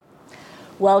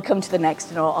Welcome to the next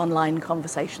in our online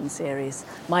conversation series.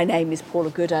 My name is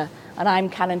Paula and I'm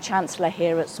Canon Chancellor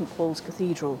here at St Paul's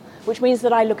Cathedral, which means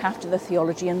that I look after the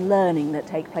theology and learning that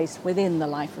take place within the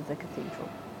life of the cathedral.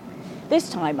 This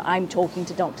time I'm talking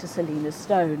to Dr. Selina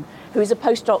Stone, who is a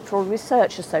postdoctoral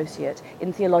research associate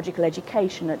in theological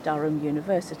education at Durham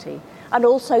University, and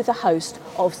also the host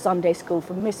of Sunday School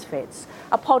for Misfits,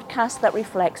 a podcast that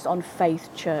reflects on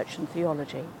faith, church and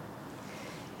theology.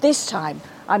 This time,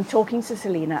 I'm talking to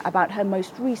Selina about her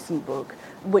most recent book,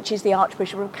 which is the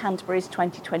Archbishop of Canterbury's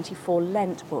 2024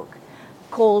 Lent book,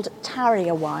 called Tarry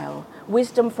Awhile,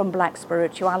 Wisdom from Black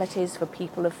Spiritualities for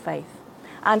People of Faith.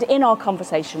 And in our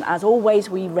conversation, as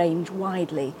always, we range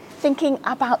widely, thinking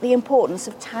about the importance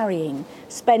of tarrying,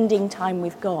 spending time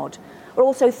with God. We're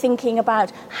also thinking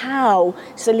about how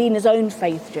Selina's own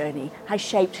faith journey has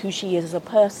shaped who she is as a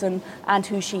person and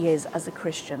who she is as a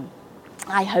Christian.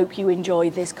 I hope you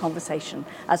enjoy this conversation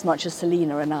as much as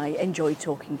Selina and I enjoy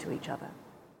talking to each other.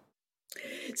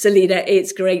 Selina,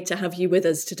 it's great to have you with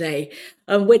us today.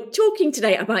 We're talking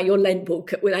today about your Lent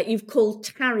book that you've called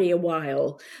Tarry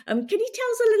Awhile. Can you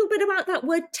tell us a little bit about that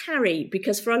word tarry?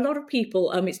 Because for a lot of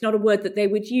people, it's not a word that they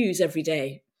would use every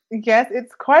day. Yes,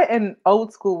 it's quite an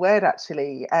old school word,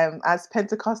 actually. As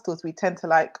Pentecostals, we tend to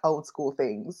like old school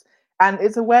things. And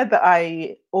it's a word that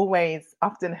I always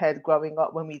often heard growing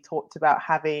up when we talked about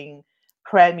having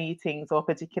prayer meetings or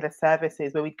particular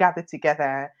services where we gather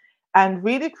together and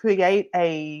really create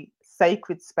a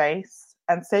sacred space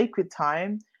and sacred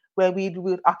time where we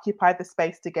would occupy the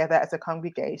space together as a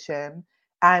congregation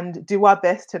and do our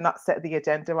best to not set the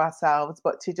agenda ourselves,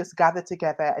 but to just gather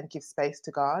together and give space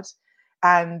to God.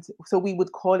 And so we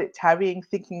would call it tarrying,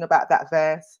 thinking about that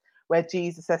verse where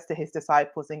Jesus says to his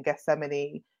disciples in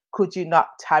Gethsemane, "Could you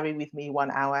not tarry with me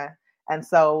 1 hour?" And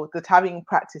so the tarrying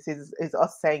practice is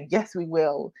us saying, yes, we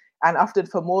will, and often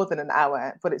for more than an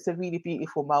hour. But it's a really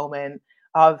beautiful moment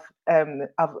of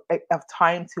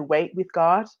time to wait with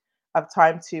God, of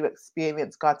time to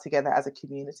experience God together as a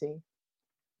community.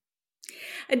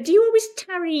 And do you always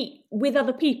tarry with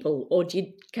other people, or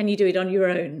can you do it on your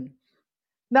own?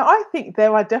 Now, I think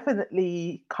there are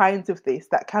definitely kinds of this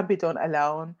that can be done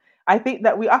alone. I think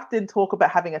that we often talk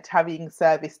about having a tarrying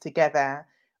service together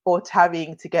or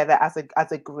tarrying together as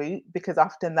a group, because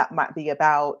often that might be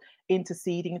about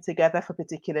interceding together for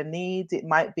particular needs. It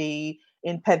might be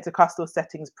in Pentecostal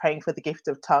settings praying for the gift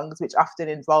of tongues, which often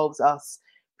involves us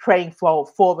praying for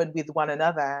and with one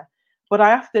another. But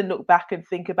I often look back and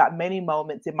think about many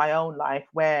moments in my own life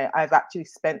where I've actually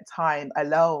spent time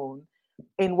alone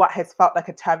in what has felt like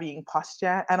a tarrying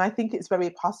posture. And I think it's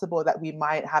very possible that we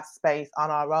might have space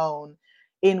on our own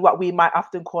in what we might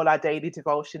often call our daily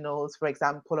devotionals, for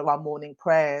example, or our morning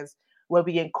prayers, where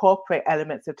we incorporate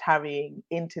elements of tarrying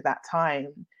into that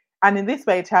time. And in this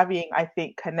way, tarrying, I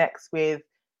think, connects with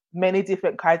many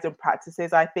different kinds of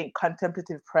practices. I think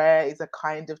contemplative prayer is a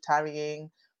kind of tarrying.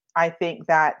 I think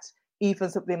that even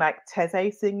something like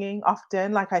teze singing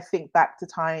often, like I think back to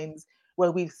times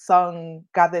where we've sung,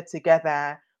 gathered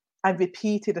together and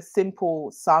repeated a simple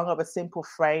song or a simple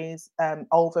phrase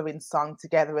over in song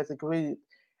together as a group.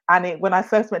 And when I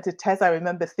first went to Tez, I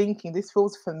remember thinking, this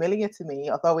feels familiar to me,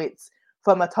 although it's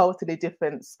from a totally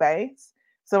different space.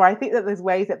 So I think that there's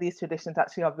ways that these traditions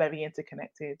actually are very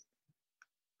interconnected.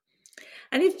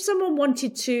 And if someone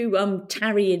wanted to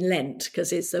tarry in Lent,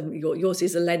 because it's yours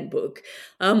is a Lent book,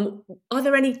 are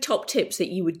there any top tips that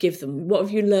you would give them? What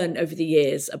have you learned over the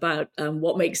years about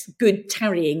what makes good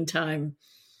tarrying time?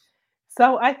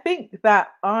 So I think that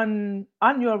on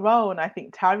your own, I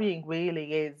think tarrying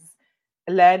really is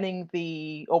learning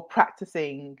or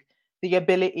practicing the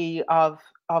ability of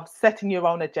setting your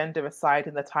own agenda aside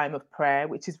in the time of prayer,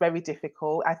 which is very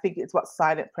difficult. I think it's what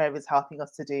silent prayer is helping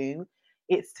us to do.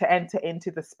 It's to enter into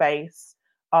the space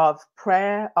of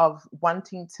prayer, of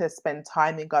wanting to spend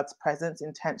time in God's presence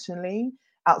intentionally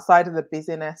outside of the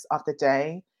busyness of the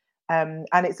day. And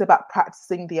it's about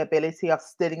practicing the ability of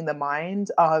stilling the mind,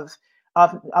 of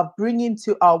bringing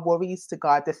to our worries to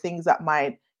God, the things that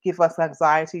might give us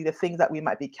anxiety, the things that we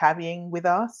might be carrying with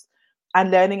us, and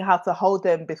learning how to hold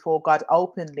them before God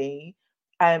openly,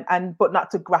 but not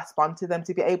to grasp onto them,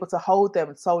 to be able to hold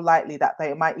them so lightly that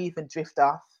they might even drift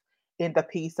off in the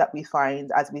peace that we find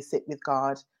as we sit with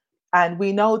God. And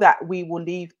we know that we will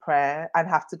leave prayer and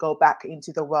have to go back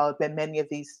into the world where many of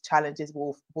these challenges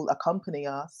will accompany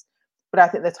us. But I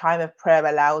think the time of prayer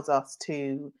allows us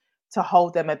to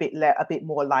hold them a bit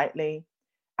more lightly.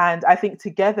 And I think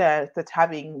together, the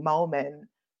tarrying moment,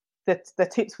 the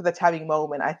tips for the tarrying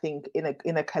moment, I think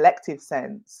in a collective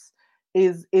sense,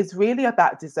 is really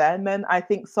about discernment. I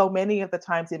think so many of the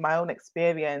times in my own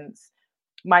experience,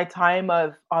 my time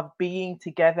of being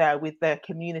together with the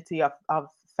community of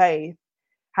faith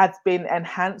has been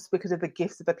enhanced because of the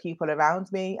gifts of the people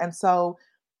around me. And so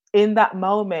in that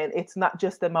moment, it's not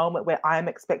just a moment where I'm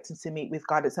expecting to meet with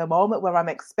God. It's a moment where I'm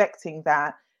expecting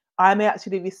that I may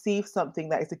actually receive something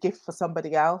that is a gift for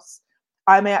somebody else.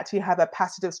 I may actually have a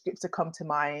passage of scripture come to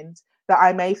mind that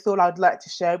I may feel I'd like to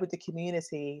share with the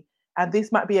community. And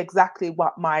this might be exactly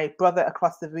what my brother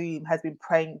across the room has been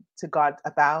praying to God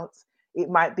about. It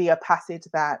might be a passage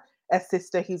that a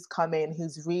sister who's come in,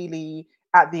 who's really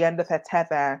at the end of her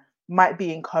tether, might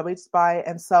be encouraged by.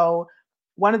 And so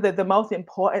one of the most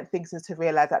important things is to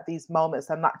realize that these moments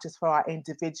are not just for our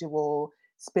individual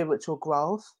spiritual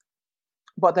growth,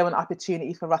 but they're an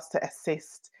opportunity for us to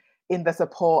assist in the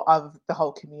support of the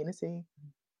whole community.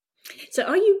 So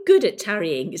are you good at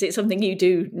tarrying? Is it something you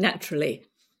do naturally?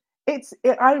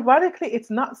 Ironically,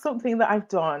 it's not something that I've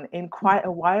done in quite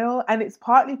a while. And it's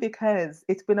partly because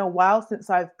it's been a while since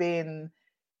I've been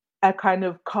a kind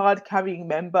of card carrying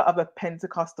member of a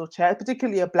Pentecostal church,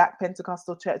 particularly a Black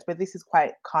Pentecostal church, where this is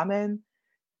quite common.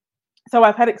 So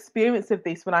I've had experience of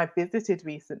this when I visited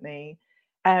recently.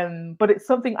 But it's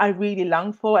something I really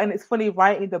long for. And it's funny,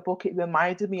 writing the book, it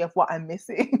reminded me of what I'm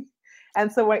missing.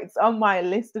 And so it's on my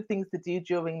list of things to do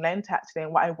during Lent, actually.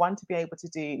 And what I want to be able to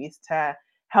do is to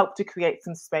help to create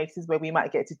some spaces where we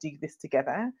might get to do this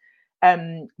together.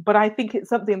 But I think it's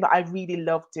something that I really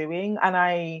love doing. And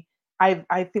I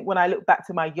think when I look back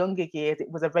to my younger years, it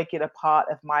was a regular part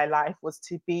of my life, was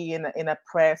to be in a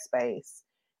prayer space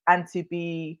and to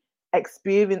be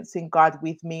experiencing God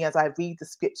with me as I read the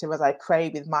scripture, as I pray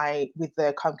with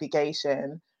the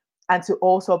congregation, and to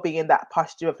also be in that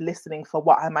posture of listening for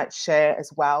what I might share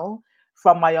as well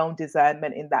from my own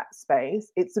discernment in that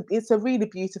space. It's a really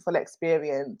beautiful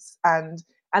experience, and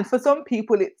for some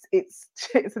people it's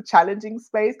it's a challenging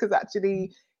space, because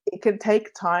actually it can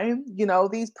take time. You know,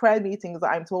 these prayer meetings that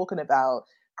I'm talking about,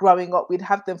 growing up, we'd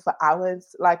have them for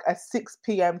hours, like a 6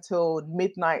 p.m. till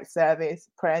midnight service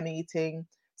prayer meeting,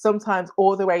 sometimes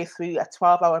all the way through a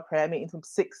 12-hour prayer meeting from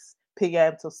 6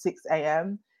 p.m. till 6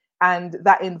 a.m. And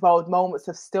that involved moments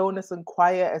of stillness and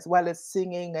quiet, as well as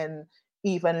singing and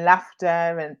even laughter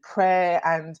and prayer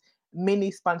and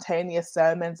mini spontaneous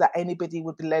sermons that anybody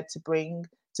would be led to bring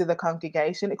to the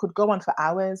congregation. It could go on for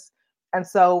hours. And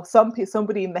so somebody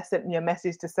sent me a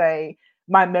message to say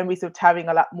my memories of tarrying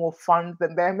are a lot more fun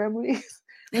than their memories,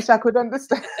 which I could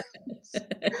understand.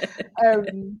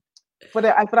 But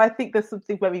I think there's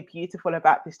something very beautiful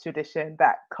about this tradition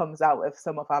that comes out of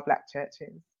some of our Black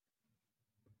churches.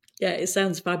 Yeah, it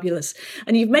sounds fabulous.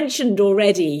 And you've mentioned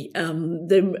already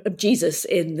of Jesus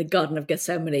in the Garden of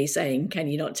Gethsemane saying, "Can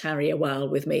you not tarry a while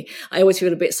with me?" I always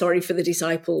feel a bit sorry for the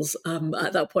disciples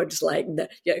at that point. It's like,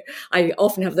 you know, I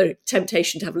often have the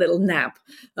temptation to have a little nap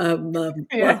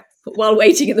Yeah. while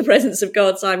waiting in the presence of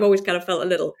God. So I've always kind of felt a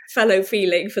little fellow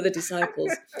feeling for the disciples.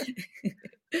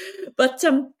 But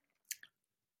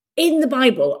in the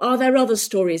Bible, are there other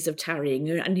stories of tarrying?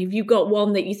 And have you got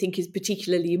one that you think is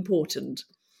particularly important?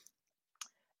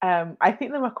 I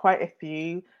think there are quite a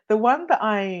few. The one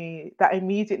that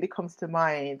immediately comes to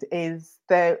mind is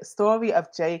the story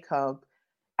of Jacob,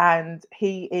 and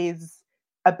he is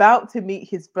about to meet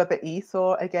his brother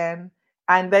Esau again,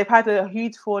 and they've had a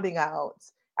huge falling out,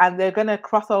 and they're going to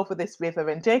cross over this river.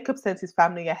 And Jacob sends his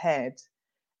family ahead,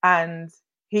 and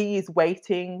he is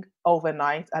waiting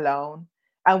overnight alone.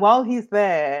 And while he's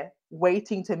there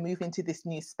waiting to move into this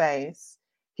new space,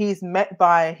 he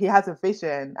has a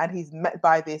vision, and he's met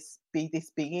by this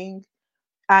being.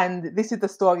 And this is the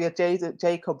story of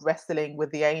Jacob wrestling with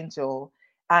the angel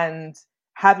and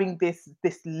having this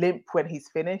limp when he's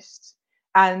finished.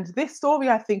 And this story,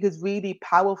 I think, is really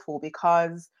powerful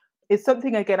because it's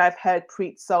something, again, I've heard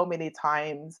preached so many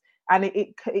times, and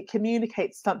it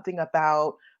communicates something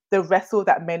about the wrestle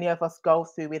that many of us go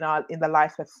through in the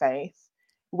life of faith,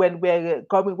 when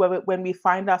when we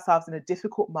find ourselves in a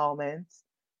difficult moment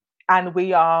and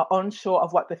we are unsure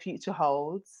of what the future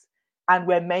holds, and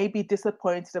we're maybe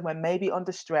disappointed, and we're maybe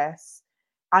under stress,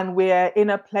 and we're in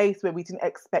a place where we didn't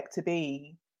expect to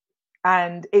be.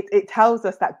 And it tells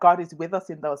us that God is with us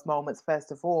in those moments,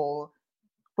 first of all.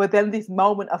 But then this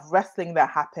moment of wrestling that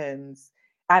happens,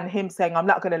 and him saying, "I'm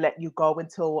not going to let you go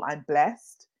until I'm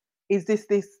blessed," is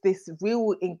this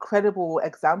real incredible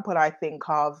example, I think,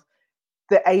 of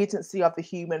the agency of the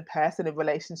human person in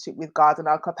relationship with God, and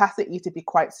our capacity to be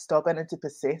quite stubborn and to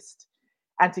persist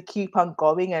and to keep on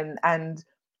going. And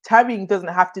tarrying doesn't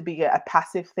have to be a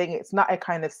passive thing. It's not a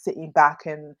kind of sitting back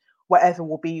and whatever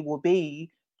will be, will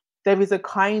be. There is a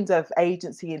kind of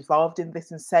agency involved in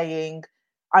this, and saying,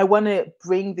 I want to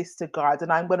bring this to God,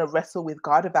 and I'm going to wrestle with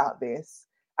God about this.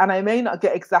 and I may not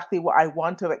get exactly what I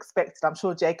want or expected. I'm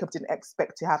sure Jacob didn't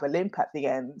expect to have a limp at the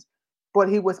end, but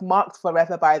he was marked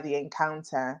forever by the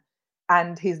encounter,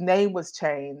 and his name was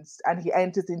changed, and he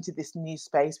enters into this new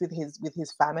space with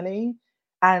his family.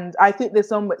 And I think there's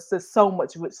so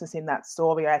much richness in that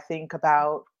story. I think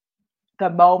about the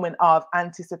moment of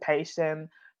anticipation,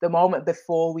 the moment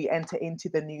before we enter into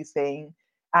the new thing,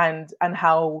 and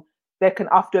how there can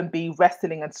often be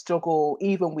wrestling and struggle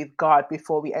even with God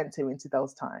before we enter into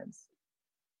those times.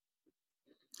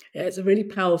 Yeah, it's a really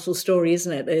powerful story,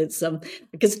 isn't it? It's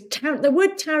because the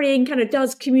word tarrying kind of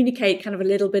does communicate kind of a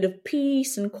little bit of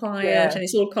peace and quiet, and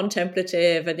it's all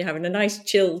contemplative, and you're having a nice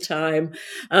chill time,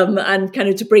 and kind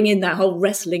of to bring in that whole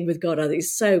wrestling with God. I think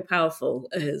is so powerful,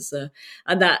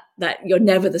 and that you're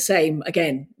never the same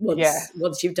again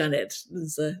once you've done it.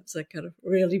 It's a kind of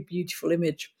really beautiful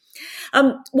image. One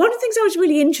of the things I was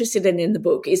really interested in the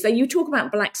book is that you talk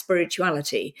about Black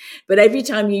spirituality, but every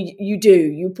time you do,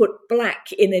 you put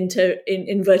Black in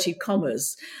inverted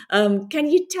commas. Can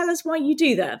you tell us why you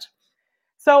do that?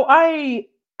 So I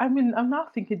mean, I'm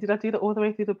not thinking, did I do that all the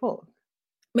way through the book?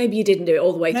 Maybe you didn't do it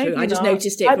all the way through. I just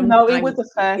noticed it from no, time. it was the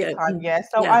first time, yeah.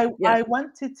 So I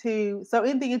wanted to, so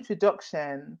in the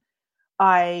introduction,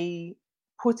 I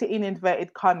put it in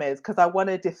inverted commas because I want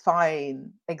to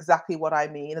define exactly what I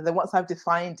mean. And then once I've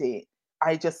defined it,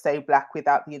 I just say Black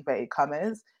without the inverted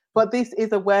commas. But this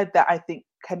is a word that I think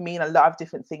can mean a lot of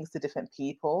different things to different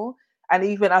people. And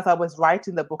even as I was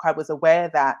writing the book, I was aware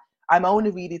that I'm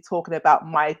only really talking about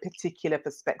my particular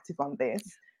perspective on this.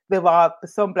 There are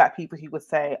some Black people who would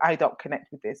say, I don't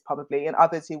connect with this probably, and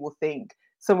others who will think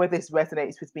some of this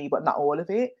resonates with me, but not all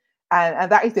of it.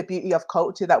 And that is the beauty of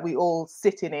culture, that we all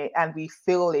sit in it and we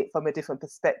feel it from a different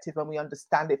perspective and we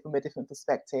understand it from a different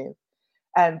perspective.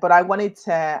 But I wanted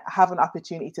to have an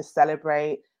opportunity to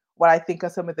celebrate what I think are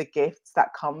some of the gifts that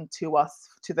come to us,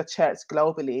 to the church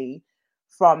globally,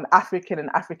 from African and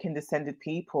African descended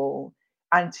people,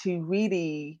 and to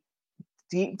really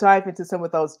deep dive into some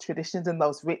of those traditions and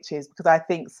those riches, because I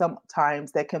think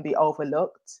sometimes they can be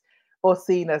overlooked or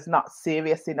seen as not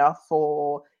serious enough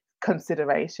for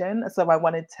consideration. So I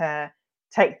wanted to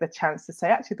take the chance to say,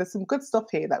 actually, there's some good stuff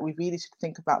here that we really should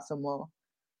think about some more.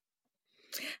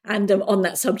 And on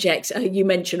that subject, you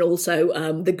mentioned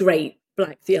also the great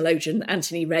Black theologian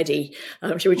Anthony Reddy.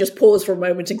 Shall we just pause for a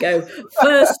moment and go,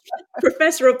 first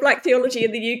professor of Black theology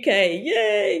in the UK,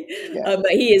 yay! Yeah.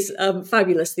 He is a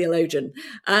fabulous theologian,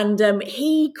 and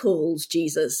he calls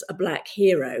Jesus a Black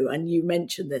hero, and you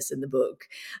mentioned this in the book.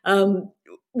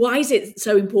 Why is it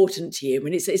so important to you? I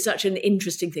mean, it's such an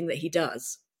interesting thing that he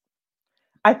does.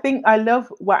 I think I love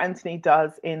what Anthony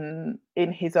does in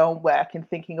his own work in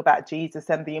thinking about Jesus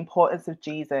and the importance of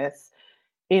Jesus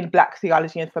in Black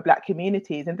theology and for Black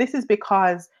communities. And this is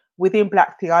because within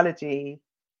Black theology,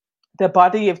 the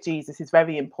body of Jesus is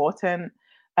very important.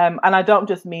 And I don't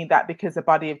just mean that because the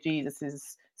body of Jesus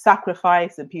is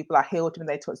sacrificed and people are healed when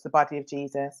they touch the body of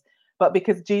Jesus, but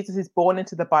because Jesus is born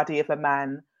into the body of a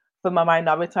man from a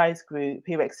minoritized group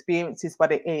who experiences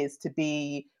what it is to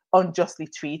be unjustly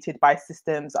treated by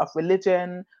systems of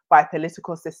religion, by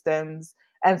political systems.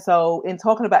 And so in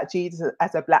talking about Jesus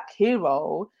as a Black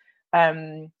hero,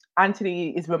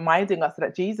 Anthony is reminding us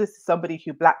that Jesus is somebody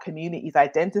who Black communities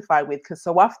identify with, because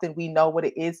so often we know what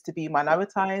it is to be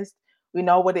minoritized. We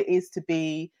know what it is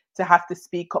to have to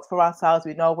speak up for ourselves.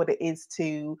 We know what it is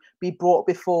to be brought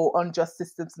before unjust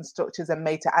systems and structures and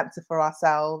made to answer for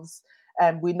ourselves.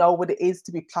 We know what it is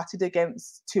to be plotted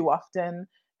against too often,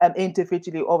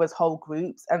 individually or as whole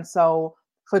groups. And so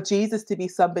for Jesus to be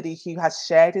somebody who has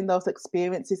shared in those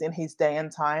experiences in his day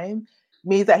and time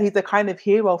means that he's a kind of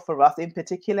hero for us in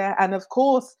particular. And of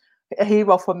course, a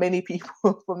hero for many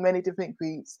people, for many different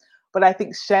groups. But I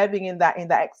think sharing in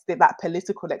that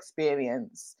political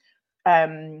experience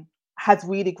has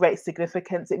really great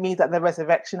significance. It means that the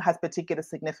resurrection has particular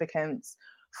significance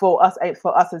for us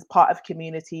as part of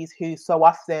communities who so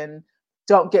often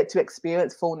don't get to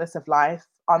experience fullness of life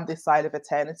on this side of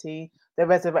eternity. The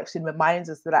resurrection reminds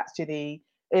us that actually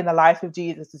in the life of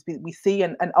Jesus, we see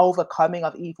an overcoming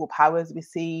of evil powers. We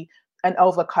see an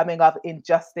overcoming of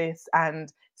injustice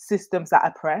and systems that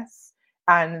oppress.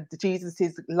 And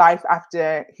Jesus' life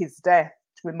after his death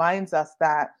reminds us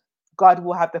that God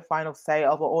will have the final say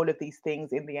over all of these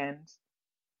things in the end.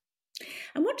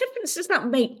 And what difference does that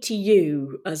make to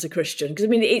you as a Christian? Because I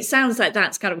mean, it sounds like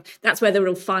that's where the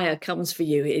real fire comes for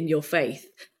you in your faith.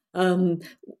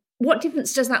 What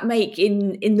difference does that make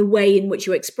in the way in which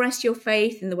you express your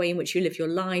faith, in the way in which you live your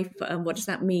life? What does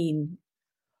that mean?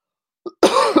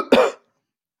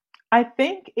 I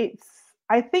think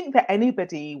that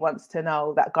anybody wants to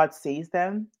know that God sees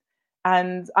them.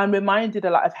 And I'm reminded a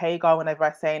lot of Hagar whenever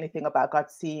I say anything about God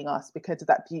seeing us, because of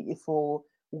that beautiful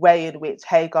way in which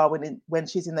Hagar, when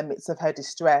she's in the midst of her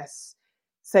distress,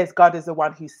 says God is the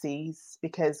one who sees,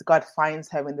 because God finds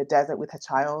her in the desert with her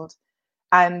child.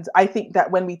 And I think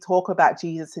that when we talk about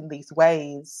Jesus in these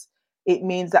ways, it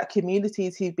means that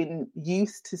communities who've been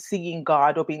used to seeing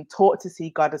God or being taught to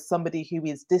see God as somebody who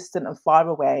is distant and far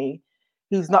away,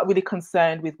 who's not really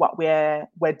concerned with what we're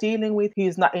dealing with,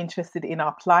 who's not interested in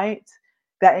our plight,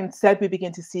 that instead we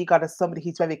begin to see God as somebody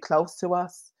who's very close to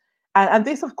us. And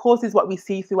this, of course, is what we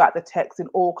see throughout the text in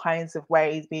all kinds of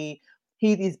ways. We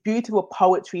hear these beautiful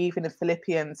poetry, even in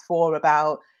Philippians 4,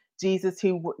 about Jesus,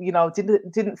 who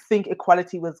didn't think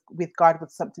equality was with God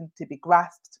was something to be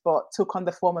grasped, but took on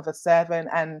the form of a servant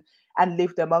and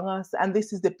lived among us. And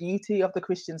this is the beauty of the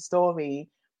Christian story.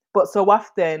 But so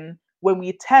often when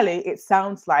we tell it, it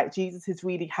sounds like Jesus is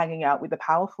really hanging out with the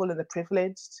powerful and the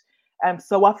privileged.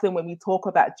 So often when we talk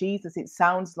about Jesus, it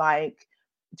sounds like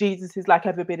Jesus is like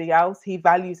everybody else. He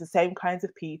values the same kinds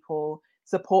of people,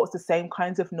 supports the same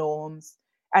kinds of norms.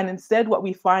 And instead, what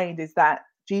we find is that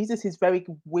Jesus is very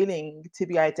willing to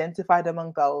be identified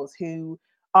among those who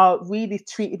are really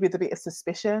treated with a bit of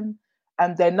suspicion,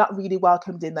 and they're not really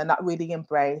welcomed in, they're not really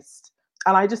embraced.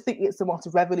 And I just think it's the most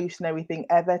revolutionary thing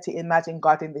ever to imagine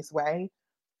God in this way,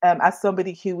 as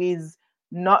somebody who is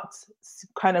not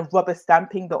kind of rubber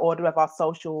stamping the order of our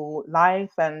social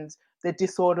life and the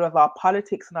disorder of our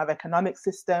politics and our economic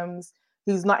systems.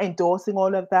 He's not endorsing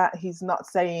all of that. He's not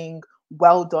saying,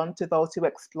 well done to those who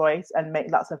exploit and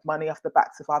make lots of money off the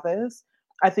backs of others.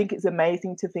 I think it's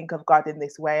amazing to think of God in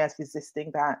this way, as resisting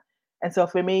that. And so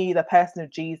for me, the person of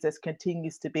Jesus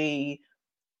continues to be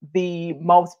the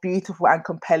most beautiful and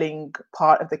compelling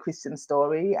part of the Christian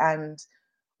story. And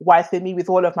why, for me, with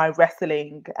all of my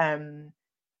wrestling,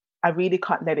 I really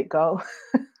can't let it go.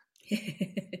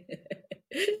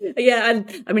 Yeah,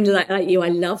 and I mean, like you, I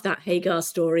love that Hagar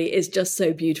story. It's just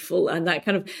so beautiful, and that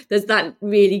kind of there's that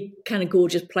really kind of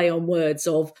gorgeous play on words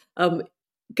of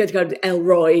God,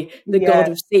 Elroy, the God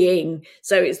of seeing.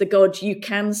 So it's the God you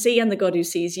can see and the God who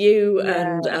sees you,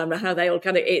 and how they all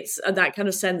kind of it's that kind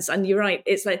of sense. And you're right,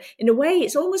 it's like in a way,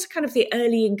 it's almost kind of the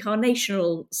early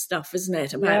incarnational stuff, isn't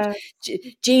it? About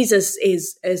Jesus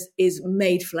is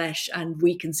made flesh, and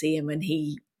we can see him, and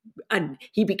he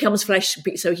becomes flesh,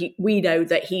 so we know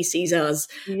that he sees us,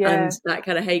 and that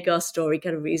kind of Hagar story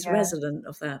kind of is resonant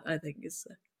of that. I think is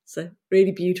so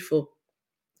really beautiful.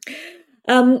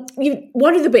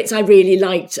 One of the bits I really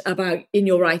liked about in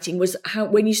your writing was how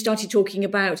when you started talking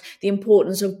about the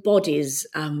importance of bodies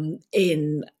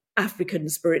in African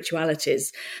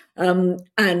spiritualities,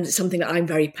 and something that I'm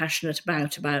very passionate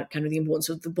about kind of the importance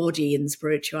of the body in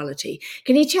spirituality.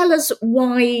 Can you tell us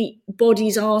why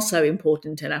bodies are so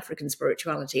important in African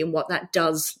spirituality and what that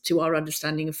does to our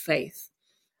understanding of faith?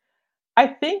 I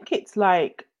think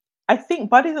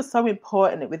bodies are so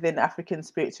important within African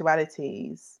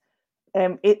spiritualities.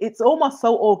 It's almost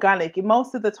so organic.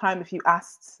 Most of the time, if you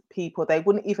asked people, they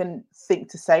wouldn't even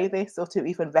think to say this or to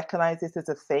even recognize this as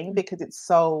a thing, because it's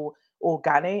so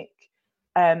organic.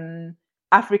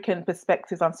 African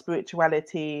perspectives on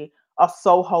spirituality are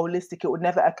so holistic, it would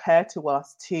never occur to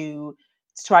us to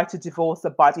try to divorce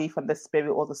the body from the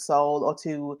spirit or the soul, or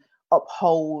to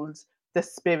uphold the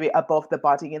spirit above the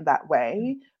body in that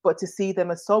way, but to see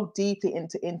them as so deeply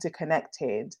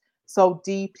interconnected, so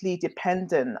deeply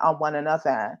dependent on one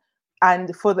another,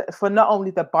 and for not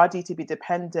only the body to be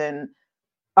dependent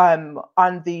on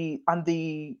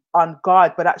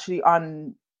God, but actually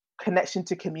on connection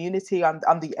to community, on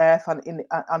the earth,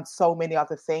 on so many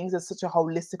other things. There's such a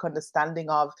holistic understanding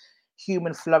of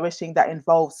human flourishing that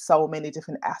involves so many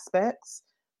different aspects.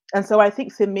 And so I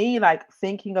think for me, like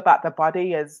thinking about the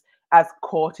body as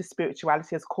core to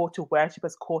spirituality, as core to worship,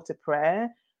 as core to prayer,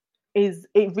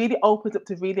 it really opens up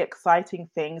to really exciting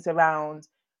things around,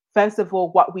 first of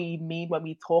all, what we mean when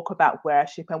we talk about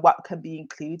worship and what can be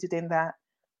included in that.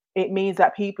 It means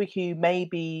that people who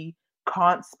maybe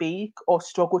can't speak or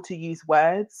struggle to use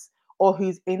words, or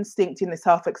whose instinct in the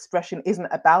self-expression isn't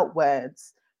about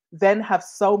words, then have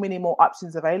so many more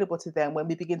options available to them when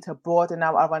we begin to broaden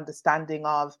out our understanding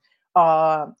of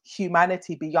our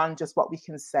humanity beyond just what we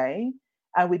can say,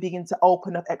 and we begin to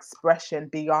open up expression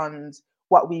beyond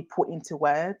what we put into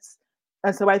words.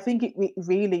 And so I think it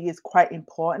really is quite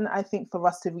important, I think, for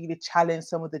us to really challenge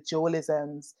some of the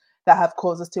dualisms that have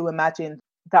caused us to imagine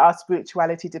that our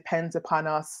spirituality depends upon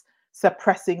us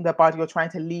suppressing the body or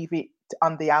trying to leave it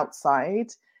on the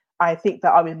outside. I think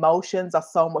that our emotions are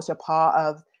so much a part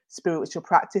of spiritual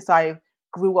practice. I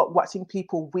grew up watching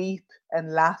people weep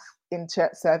and laugh in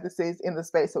church services in the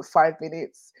space of 5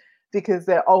 minutes. because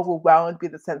they're overwhelmed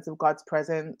with the sense of God's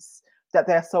presence, that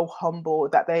they're so humble,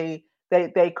 that they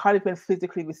can't even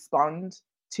physically respond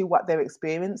to what they're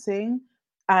experiencing.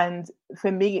 And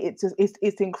for me,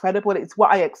 it's incredible. It's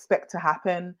what I expect to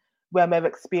happen when we're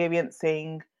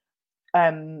experiencing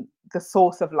the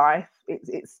source of life.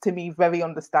 It's to me very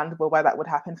understandable why that would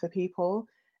happen for people.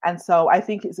 And so I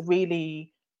think it's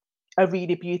really a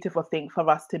really beautiful thing for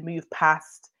us to move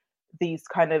past these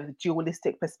kind of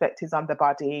dualistic perspectives on the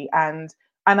body. And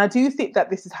I do think that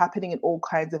this is happening in all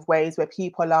kinds of ways, where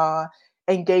people are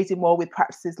engaging more with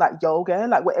practices like yoga.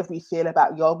 Like, whatever we feel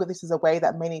about yoga, this is a way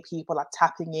that many people are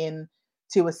tapping in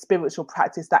to a spiritual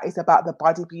practice that is about the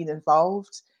body being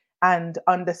involved, and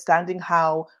understanding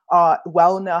how our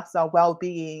wellness, our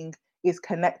well-being is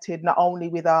connected not only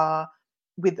with our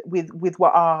with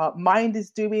what our mind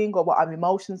is doing or what our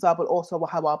emotions are, but also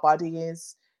how our body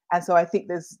is. And so I think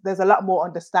there's a lot more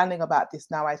understanding about this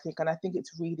now, I think, and I think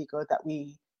it's really good that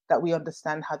we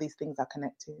understand how these things are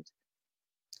connected.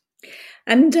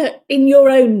 And in your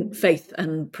own faith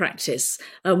and practice,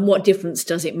 what difference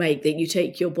does it make that you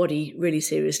take your body really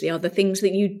seriously? Are there things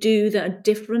that you do that are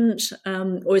different,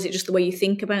 or is it just the way you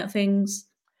think about things?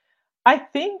 I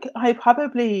think I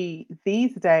probably,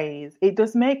 these days, it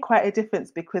does make quite a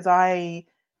difference, because I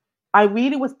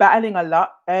really was battling a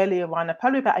lot earlier on,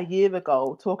 probably about a year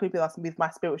ago, talking with my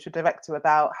spiritual director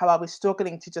about how I was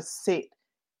struggling to just sit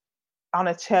on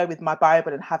a chair with my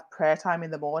Bible and have prayer time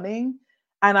in the morning.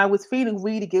 And I was feeling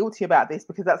really guilty about this,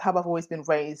 because that's how I've always been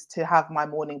raised to have my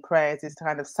morning prayers, is to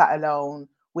kind of sat alone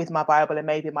with my Bible and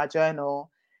maybe my journal.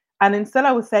 And instead,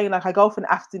 I was saying, like, I go for an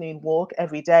afternoon walk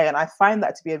every day, and I find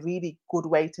that to be a really good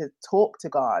way to talk to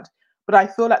God. But I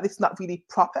feel like this is not really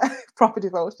proper proper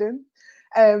devotion.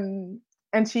 And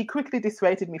she quickly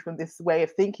dissuaded me from this way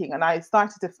of thinking, and I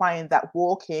started to find that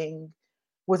walking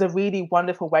was a really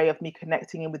wonderful way of me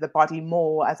connecting in with the body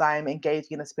more as I am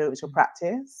engaging in a spiritual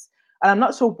practice. And I'm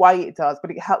not sure why it does, but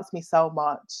it helps me so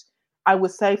much. I would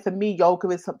say for me, yoga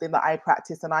is something that I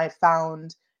practice, and I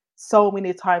found so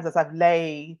many times as I've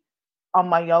lay on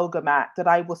my yoga mat that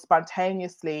I will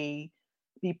spontaneously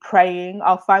be praying.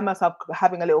 I'll find myself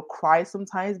having a little cry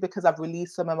sometimes, because I've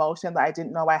released some emotion that I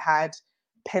didn't know I had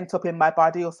pent up in my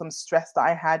body, or some stress that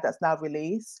I had that's now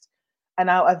released. And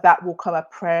out of that will come a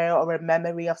prayer or a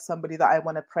memory of somebody that I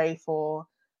want to pray for.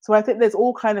 So I think there's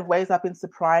all kind of ways I've been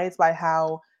surprised by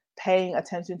how paying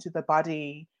attention to the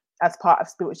body as part of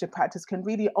spiritual practice can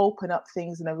really open up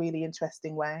things in a really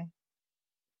interesting way.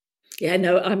 Yeah,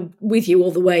 no, I'm with you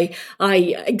all the way.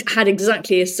 I had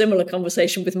exactly a similar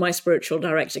conversation with my spiritual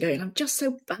director, going, I'm just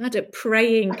so bad at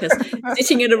praying, because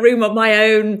sitting in a room on my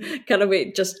own, kind of,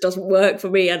 it just doesn't work for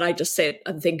me. And I just sit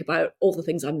and think about all the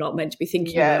things I'm not meant to be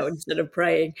thinking about instead of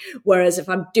praying. Whereas if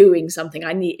I'm doing something,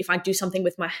 if I do something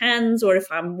with my hands, or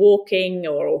if I'm walking,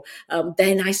 or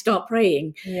then I start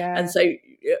praying. Yeah. And so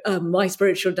my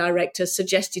spiritual director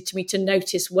suggested to me to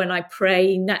notice when I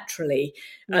pray naturally,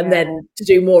 and then to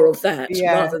do more of that,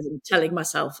 rather than telling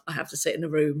myself I have to sit in a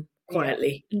room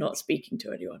quietly and not speaking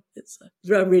to anyone.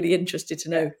 I'm really interested to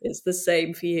know it's the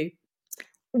same for you.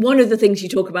 One of the things you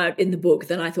talk about in the book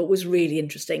that I thought was really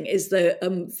interesting is the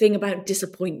thing about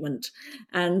disappointment,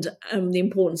 and the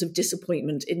importance of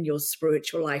disappointment in your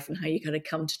spiritual life, and how you kind of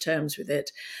come to terms with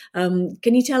it.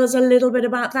 Can you tell us a little bit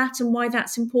about that and why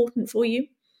that's important for you?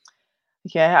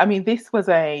 Yeah, I mean, this was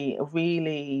a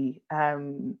really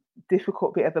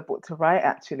difficult bit of the book to write,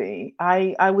 actually.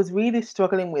 I was really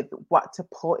struggling with what to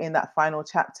put in that final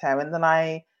chapter. And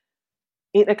then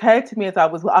it occurred to me as I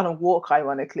was on a walk,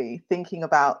 ironically, thinking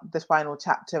about the final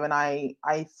chapter. And I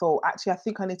thought, actually, I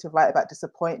think I need to write about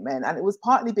disappointment. And it was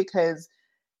partly because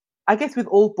I guess with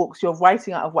all books, you're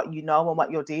writing out of what you know and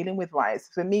what you're dealing with, right? So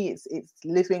for me, it's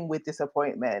living with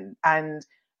disappointment and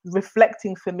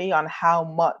reflecting for me on how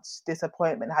much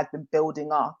disappointment had been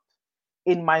building up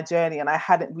in my journey, and I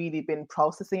hadn't really been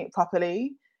processing it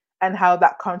properly, and how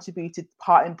that contributed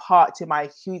in part to my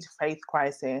huge faith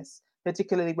crisis,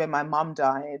 particularly when my mum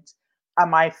died and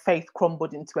my faith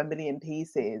crumbled into a million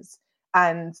pieces.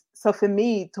 And so for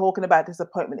me, talking about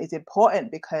disappointment is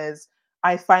important, because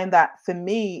I find that for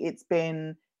me, it's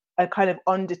been a kind of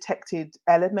undetected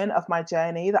element of my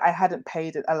journey that I hadn't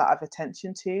paid a lot of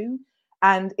attention to.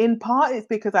 And in part, it's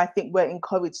because I think we're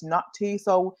encouraged not to.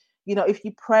 So, if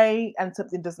you pray and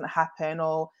something doesn't happen,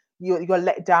 or you're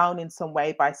let down in some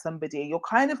way by somebody, you're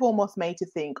kind of almost made to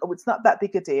think, oh, it's not that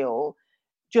big a deal.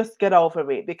 Just get over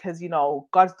it, because,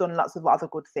 God's done lots of other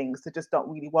good things. So just don't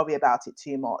really worry about it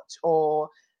too much. Or,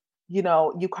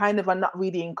 you kind of are not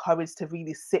really encouraged to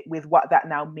really sit with what that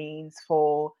now means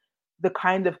for the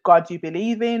kind of God you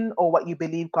believe in, or what you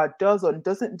believe God does or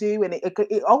doesn't do. And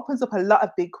it opens up a lot of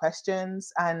big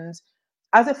questions. And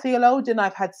as a theologian,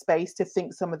 I've had space to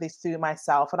think some of this through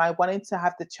myself. And I wanted to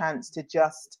have the chance to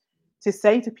just to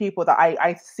say to people that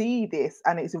I see this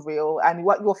and it's real, and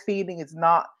what you're feeling is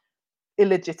not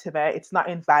illegitimate, it's not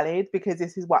invalid, because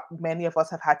this is what many of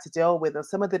us have had to deal with. And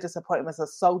some of the disappointments are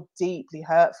so deeply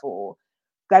hurtful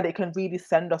that it can really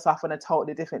send us off on a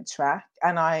totally different track.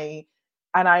 And I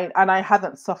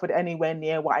haven't suffered anywhere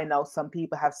near what I know some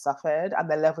people have suffered,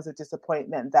 and the levels of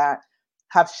disappointment that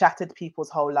have shattered people's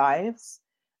whole lives.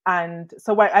 And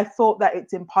so I thought that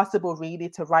it's impossible really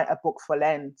to write a book for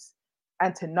Lent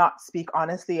and to not speak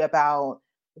honestly about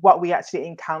what we actually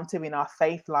encounter in our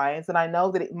faith lives. And I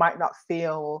know that it might not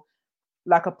feel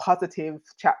like a positive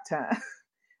chapter,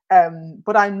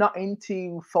 but I'm not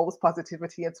into false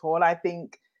positivity at all. I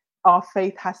think our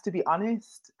faith has to be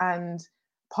honest. And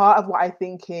part of what I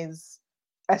think is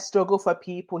a struggle for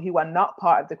people who are not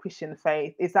part of the Christian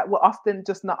faith is that we're often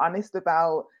just not honest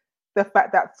about the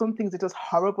fact that some things are just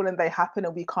horrible and they happen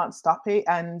and we can't stop it.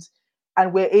 And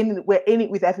we're in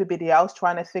it with everybody else,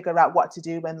 trying to figure out what to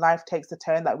do when life takes a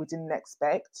turn that we didn't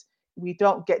expect. We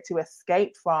don't get to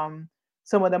escape from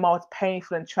some of the most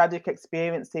painful and tragic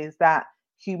experiences that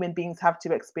human beings have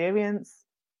to experience,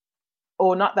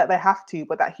 or not that they have to,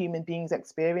 but that human beings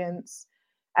experience.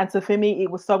 And so for me, it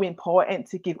was so important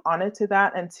to give honor to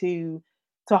that, and to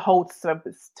hold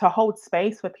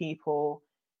space for people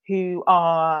who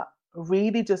are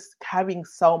really just carrying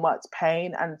so much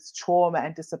pain and trauma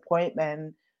and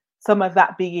disappointment. Some of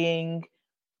that being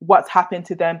what's happened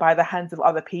to them by the hands of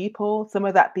other people. Some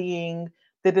of that being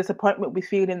the disappointment we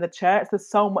feel in the church. There's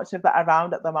so much of that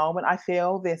around at the moment. I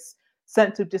feel this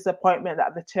sense of disappointment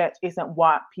that the church isn't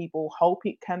what people hope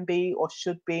it can be or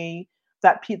should be,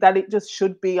 that it just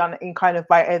should be in kind of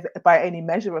by any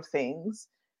measure of things.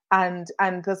 And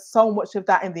there's so much of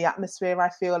that in the atmosphere, I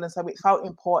feel. And so it felt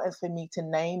important for me to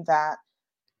name that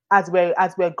as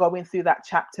we're going through that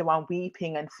chapter on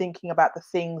weeping and thinking about the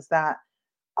things that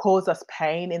cause us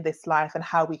pain in this life and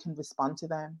how we can respond to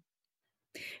them.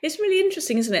 It's really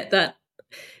interesting, isn't it, that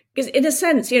because in a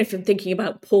sense, if I'm thinking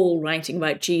about Paul writing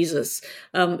about Jesus,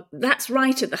 that's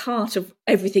right at the heart of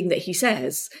everything that he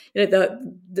says.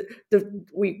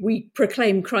 We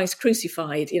proclaim Christ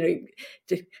crucified.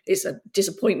 It's a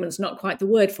disappointment's not quite the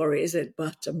word for it, is it?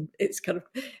 But it's kind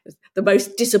of the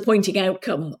most disappointing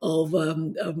outcome of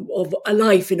a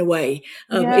life, in a way,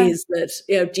 is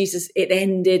that Jesus, it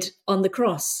ended on the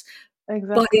cross.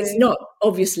 Exactly. But it's not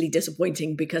obviously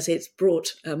disappointing because it's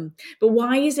brought. But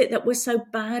why is it that we're so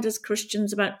bad as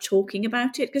Christians about talking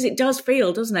about it? Because it does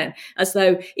feel, doesn't it, as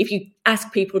though if you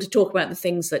ask people to talk about the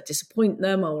things that disappoint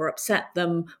them or upset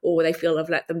them or they feel have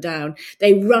let them down,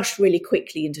 they rush really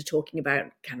quickly into talking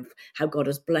about kind of how God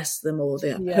has blessed them or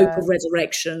the hope of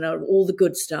resurrection or all the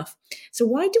good stuff. So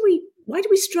why do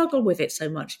we struggle with it so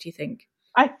much, do you think?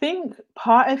 I think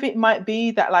part of it might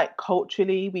be that, like,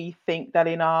 culturally, we think that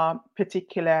in our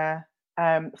particular,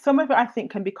 some of it I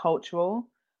think can be cultural.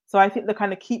 So I think the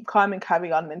kind of keep calm and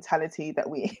carry on mentality that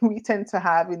we tend to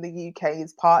have in the UK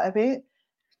is part of it,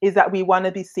 is that we want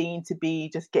to be seen to be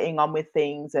just getting on with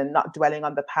things and not dwelling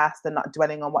on the past and not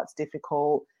dwelling on what's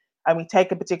difficult. And we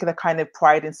take a particular kind of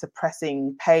pride in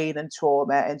suppressing pain and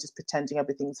trauma and just pretending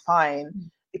everything's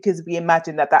fine, because we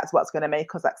imagine that that's what's going to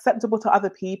make us acceptable to other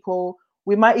people.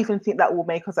 We might even think that will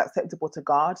make us acceptable to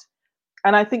God.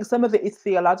 And I think some of it is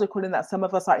theological, in that some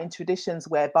of us are in traditions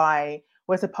whereby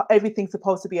everything's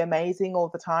supposed to be amazing all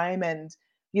the time. And,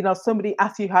 somebody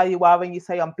asks you how you are and you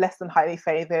say, I'm blessed and highly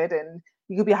favored. And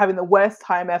you could be having the worst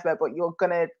time ever, but you're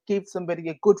going to give somebody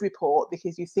a good report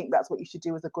because you think that's what you should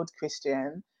do as a good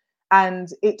Christian. And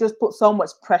it just puts so much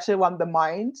pressure on the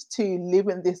mind to live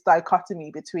in this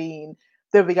dichotomy between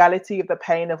the reality of the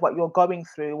pain of what you're going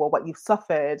through or what you've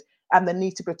suffered and the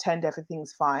need to pretend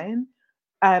everything's fine.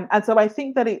 And so I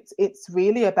think that it's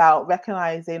really about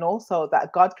recognizing also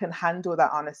that God can handle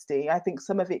that honesty. I think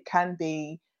some of it can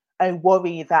be a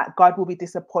worry that God will be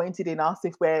disappointed in us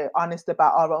if we're honest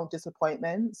about our own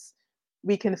disappointments.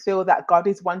 We can feel that God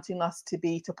is wanting us to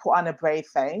put on a brave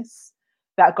face,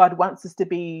 that God wants us to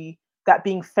be, that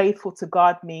being faithful to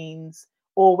God means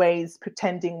always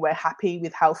pretending we're happy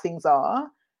with how things are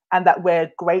and that we're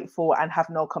grateful and have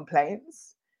no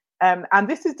complaints. And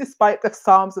this is despite the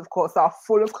Psalms, of course, are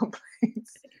full of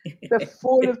complaints. They're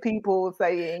full of people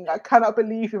saying, I cannot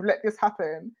believe you've let this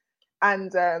happen.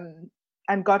 And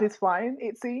God is fine,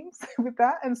 it seems, with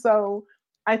that. And so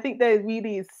I think there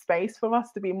really is space for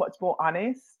us to be much more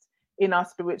honest in our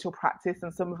spiritual practice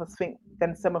than some of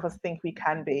us think we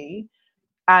can be.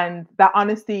 And that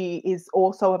honesty is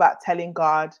also about telling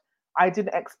God, I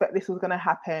didn't expect this was going to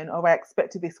happen, or I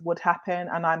expected this would happen,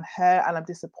 and I'm hurt and I'm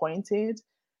disappointed.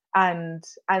 And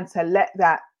to let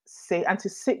that sit, and to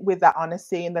sit with that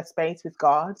honesty in the space with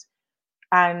God.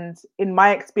 And in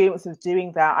my experience of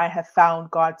doing that, I have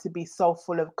found God to be so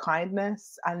full of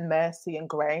kindness and mercy and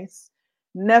grace.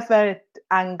 Never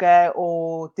anger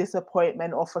or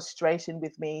disappointment or frustration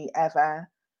with me ever.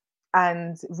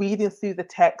 And reading through the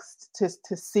text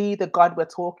to see the God we're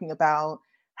talking about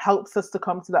helps us to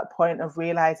come to that point of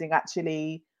realizing,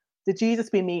 actually, the Jesus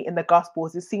we meet in the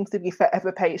Gospels, it seems to be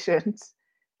forever patient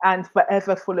and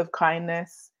forever full of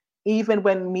kindness, even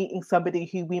when meeting somebody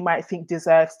who we might think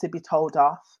deserves to be told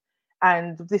off.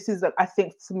 And this is, I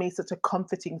think, for me, such a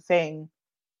comforting thing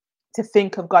to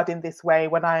think of God in this way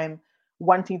when I'm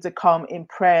wanting to come in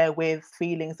prayer with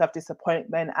feelings of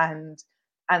disappointment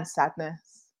and sadness.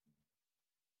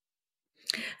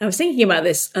 I was thinking about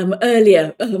this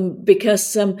earlier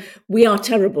because we are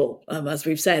terrible, as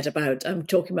we've said, about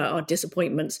talking about our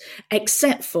disappointments,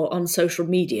 except for on social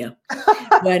media.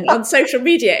 When on social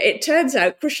media, it turns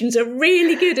out Christians are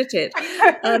really good at it.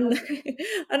 And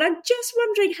I'm just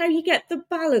wondering how you get the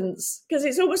balance, because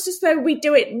it's almost as though we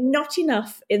do it not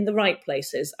enough in the right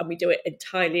places and we do it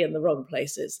entirely in the wrong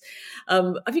places.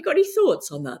 Have you got any thoughts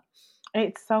on that?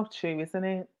 It's so true, isn't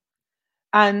it?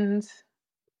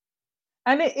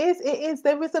 And it is,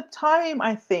 there is a time,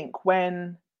 I think,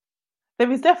 when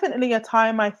there is definitely a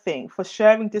time, I think, for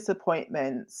sharing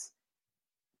disappointments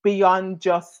beyond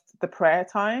just the prayer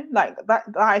time. Like that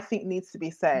I think needs to be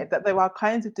said, that there are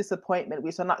kinds of disappointment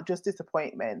which are not just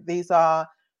disappointment. These are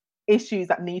issues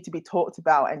that need to be talked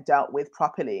about and dealt with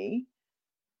properly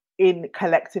in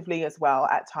collectively as well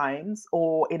at times,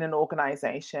 or in an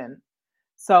organization.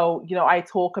 So, I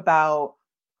talk about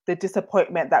the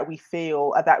disappointment that we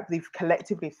feel, or that we've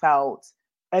collectively felt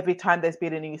every time there's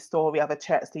been a new story of a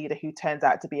church leader who turns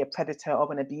out to be a predator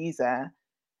or an abuser.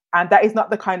 And that is not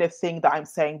the kind of thing that I'm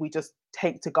saying we just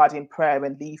take to God in prayer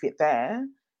and leave it there.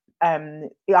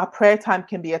 Our prayer time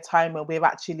can be a time when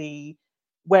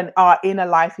when our inner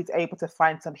life is able to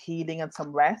find some healing and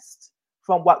some rest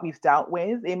from what we've dealt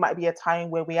with. It might be a time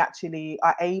where we actually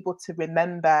are able to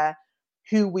remember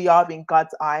who we are in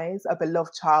God's eyes, a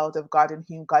beloved child of God in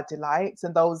whom God delights.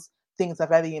 And those things are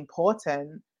very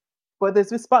important. But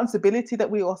there's responsibility that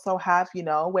we also have,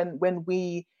 when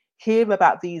we hear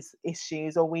about these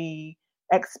issues or we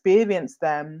experience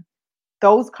them,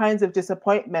 those kinds of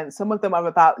disappointments, some of them are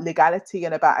about legality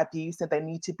and about abuse, and they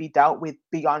need to be dealt with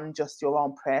beyond just your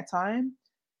own prayer time.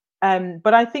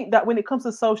 But I think that when it comes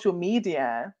to social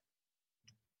media,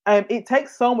 it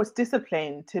takes so much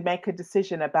discipline to make a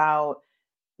decision about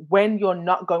when you're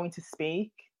not going to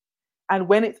speak, and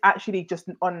when it's actually just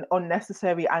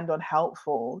unnecessary and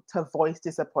unhelpful to voice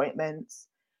disappointments.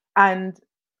 And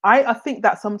I think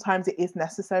that sometimes it is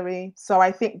necessary. So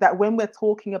I think that when we're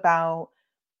talking about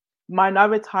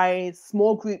minoritized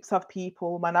small groups of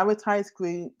people, minoritized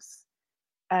groups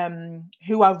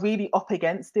who are really up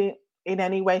against it in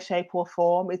any way, shape, or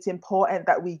form, it's important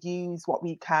that we use what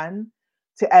we can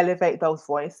to elevate those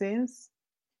voices.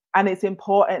 And it's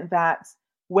important that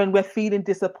when we're feeling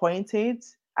disappointed,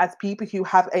 as people who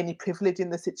have any privilege in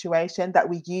the situation, that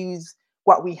we use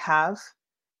what we have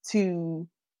to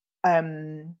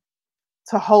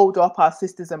hold up our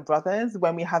sisters and brothers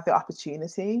when we have the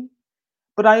opportunity.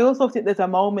 But I also think there's a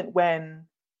moment when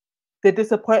the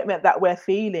disappointment that we're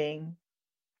feeling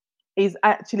is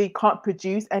actually can't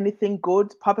produce anything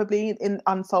good, probably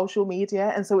on social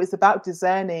media. And so it's about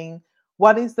discerning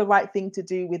what is the right thing to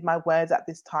do with my words at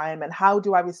this time, and how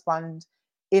do I respond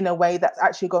in a way that's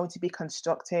actually going to be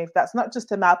constructive. That's not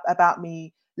just about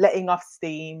me letting off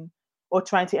steam or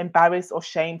trying to embarrass or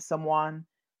shame someone,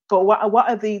 but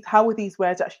how are these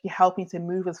words actually helping to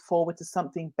move us forward to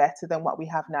something better than what we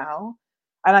have now?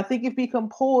 And I think if we can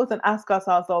pause and ask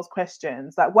ourselves those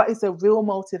questions, like what is the real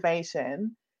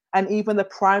motivation and even the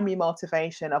primary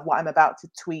motivation of what I'm about to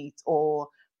tweet or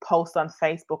post on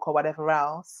Facebook or whatever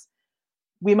else,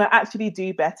 we might actually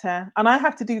do better. And I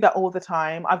have to do that all the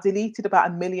time. I've deleted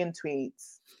about 1 million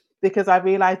tweets because I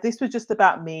realized this was just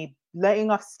about me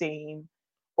letting off steam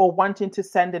or wanting to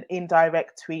send an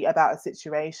indirect tweet about a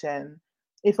situation.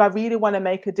 If I really want to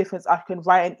make a difference, I can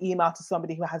write an email to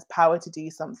somebody who has power to do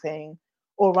something,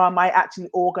 or I might actually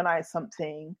organize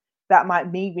something that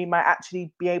we might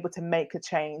actually be able to make a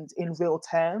change in real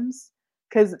terms.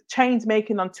 Because change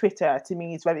making on Twitter to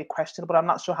me is very questionable. I'm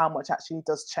not sure how much actually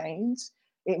does change.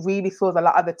 It really feels a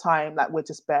lot of the time like we're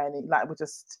just burning, like we're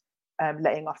just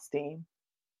letting off steam.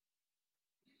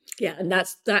 Yeah, and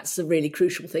that's a really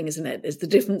crucial thing, isn't it? Is the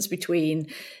difference between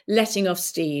letting off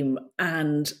steam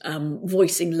and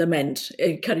voicing lament.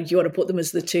 Kind of, you want to put them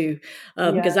as the two,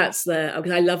 because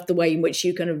because I love the way in which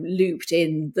you kind of looped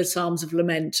in the Psalms of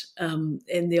Lament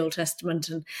in the Old Testament,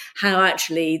 and how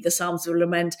actually the Psalms of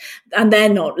Lament, and they're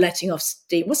not letting off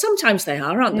steam. Well, sometimes they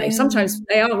are, aren't they? Sometimes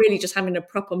they are really just having a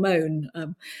proper moan.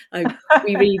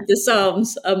 We read the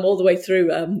Psalms all the way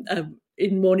through.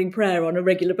 In morning prayer on a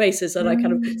regular basis, and I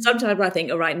kind of sometimes I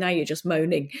think, all right, now you're just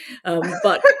moaning,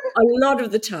 but a lot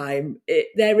of the time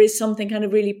there is something kind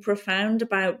of really profound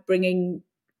about bringing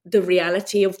the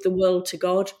reality of the world to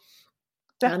God.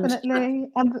 Definitely,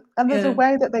 and there's a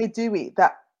way that they do it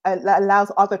that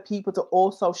allows other people to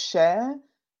also share,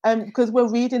 because we're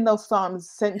reading those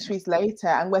psalms centuries later,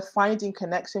 and we're finding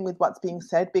connection with what's being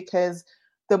said, because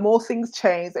the more things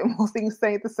change, the more things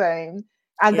stay the same.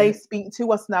 And they speak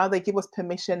to us now, they give us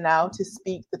permission now to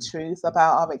speak the truth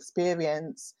about our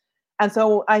experience. And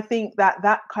so I think that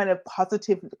that kind of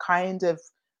positive kind of,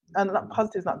 and not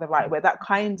positive is not the right word, that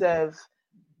kind of,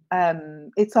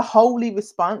 it's a holy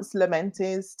response, lament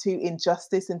is, to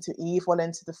injustice and to evil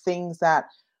and to the things that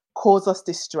cause us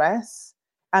distress.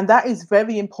 And that is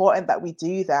very important that we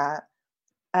do that,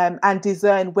 and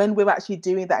discern when we're actually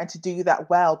doing that, and to do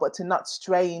that well, but to not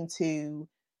stray into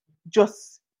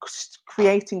just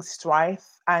creating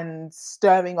strife and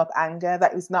stirring up anger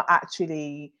that is not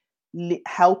actually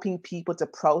helping people to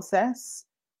process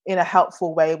in a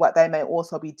helpful way what they may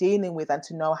also be dealing with, and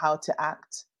to know how to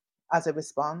act as a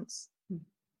response.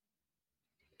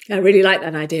 I really like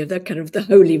that idea of the kind of the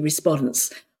holy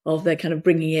response, of their kind of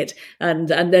bringing it, and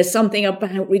there's something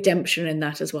about redemption in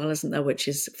that as well, isn't there, which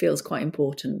feels quite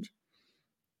important.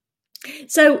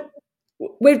 So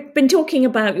we've been talking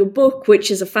about your book, which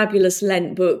is a fabulous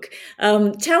Lent book.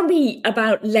 Tell me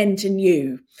about Lent and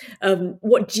you.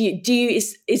 What do you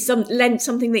is Lent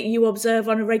something that you observe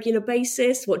on a regular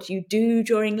basis? What do you do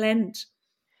during Lent?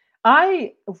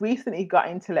 I recently got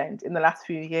into Lent in the last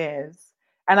few years,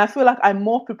 and I feel like I'm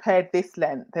more prepared this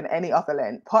Lent than any other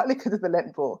Lent, partly because of the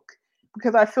Lent book,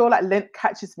 because I feel like Lent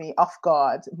catches me off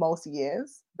guard most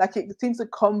years. Like, it seems to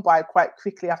come by quite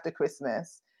quickly after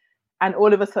Christmas, and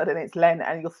all of a sudden it's Lent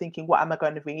and you're thinking, what am I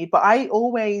going to read? But I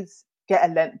always get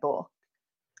a Lent book,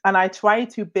 and I try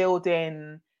to build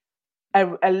in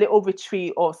a little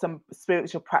retreat or some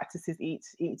spiritual practices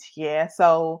each year.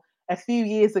 So a few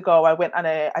years ago,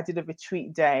 I did a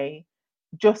retreat day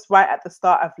just right at the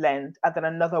start of Lent, and then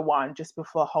another one just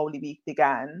before Holy Week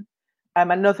began.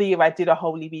 Another year I did a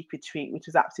Holy Week retreat, which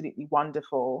was absolutely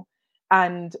wonderful.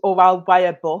 Or I'll buy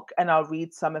a book and I'll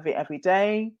read some of it every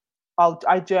day.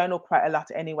 I journal quite a lot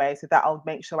anyway, so that I'll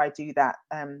make sure I do that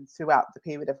throughout the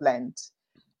period of Lent.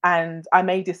 And I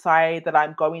may decide that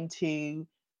I'm going to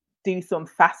do some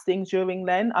fasting during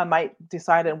Lent. I might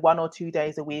decide on 1 or 2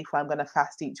 days a week where I'm going to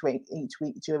fast each week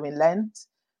during Lent.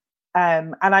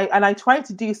 And I try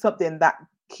to do something that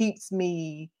keeps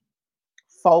me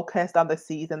focused on the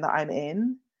season that I'm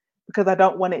in, because I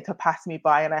don't want it to pass me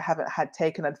by and I haven't had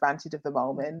taken advantage of the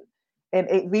moment. And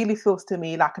it really feels to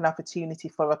me like an opportunity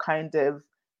for a kind of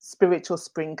spiritual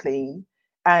spring clean,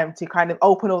 to kind of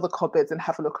open all the cupboards and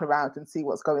have a look around and see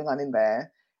what's going on in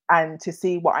there, and to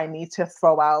see what I need to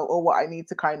throw out, or what I need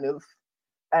to kind of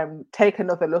take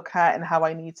another look at, and how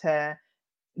I need to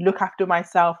look after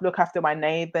myself, look after my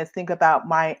neighbors, think about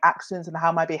my actions and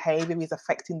how my behavior is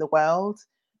affecting the world.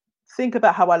 Think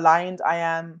about how aligned I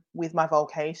am with my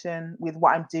vocation, with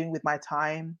what I'm doing with my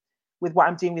time, with what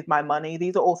I'm doing with my money.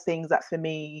 These are all things that for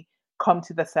me come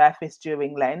to the surface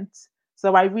during Lent.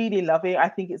 So I really love it. I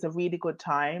think it's a really good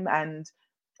time. And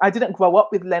I didn't grow up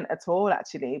with Lent at all,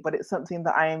 actually, but it's something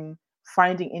that I'm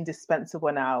finding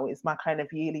indispensable now. It's my kind of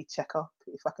yearly checkup,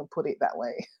 if I can put it that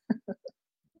way.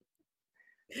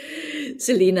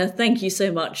 Selina, thank you so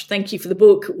much. Thank you for the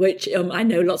book, which I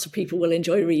know lots of people will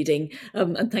enjoy reading.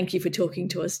 And thank you for talking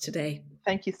to us today.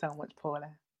 Thank you so much, Paula.